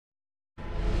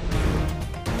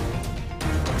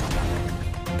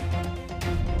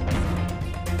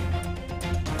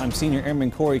I'm Senior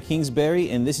Airman Corey Kingsbury,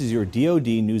 and this is your DoD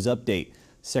News Update.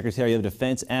 Secretary of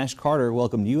Defense Ash Carter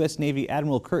welcomed U.S. Navy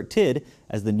Admiral Kurt Tidd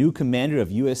as the new commander of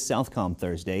U.S. Southcom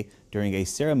Thursday during a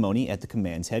ceremony at the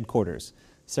command's headquarters.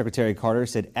 Secretary Carter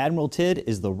said Admiral Tidd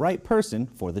is the right person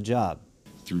for the job.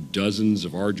 Through dozens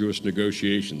of arduous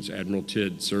negotiations, Admiral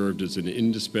Tidd served as an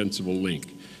indispensable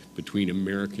link between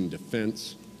American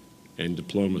defense and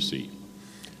diplomacy.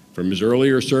 From his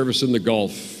earlier service in the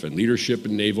Gulf and leadership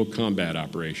in naval combat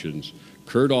operations,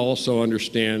 Kurt also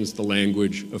understands the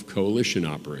language of coalition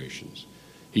operations.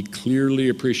 He clearly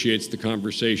appreciates the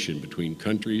conversation between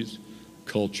countries,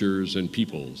 cultures, and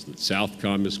peoples that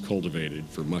Southcom has cultivated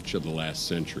for much of the last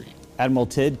century. Admiral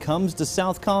Tidd comes to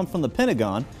Southcom from the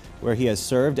Pentagon, where he has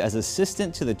served as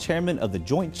assistant to the chairman of the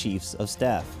Joint Chiefs of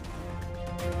Staff.